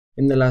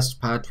In the last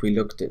part, we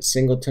looked at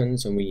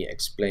singletons and we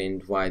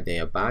explained why they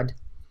are bad.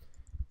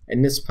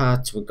 In this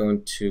part, we're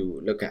going to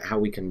look at how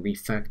we can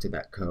refactor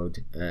that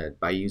code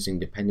by using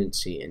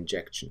dependency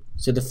injection.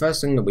 So the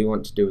first thing that we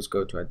want to do is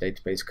go to our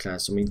database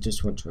class, and we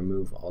just want to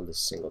remove all the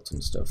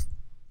singleton stuff.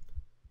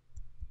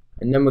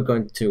 And then we're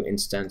going to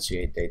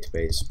instantiate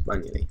database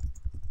manually.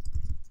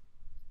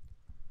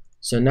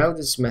 So now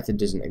this method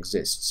doesn't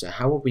exist, so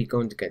how are we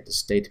going to get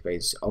this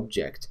database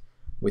object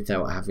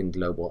without having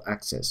global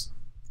access?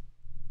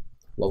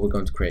 Well, we're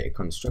going to create a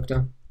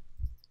constructor,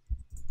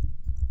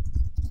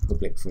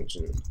 public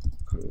function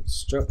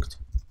construct,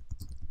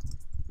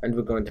 and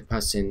we're going to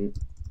pass in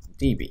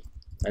db,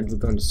 and we're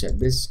going to set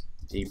this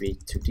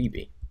db to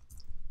db,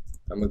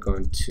 and we're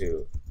going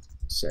to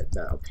set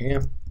that up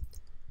here.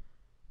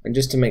 And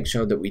just to make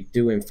sure that we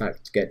do in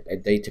fact get a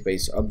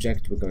database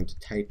object, we're going to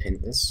type in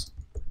this,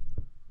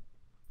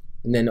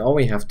 and then all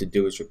we have to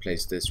do is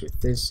replace this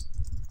with this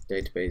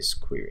database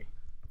query.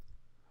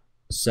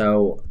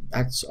 So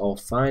that's all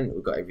fine,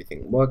 we've got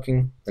everything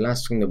working. The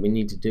last thing that we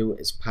need to do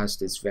is pass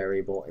this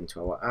variable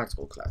into our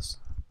article class.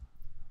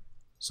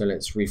 So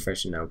let's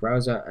refresh in our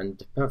browser,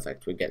 and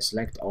perfect, we get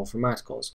select all from articles.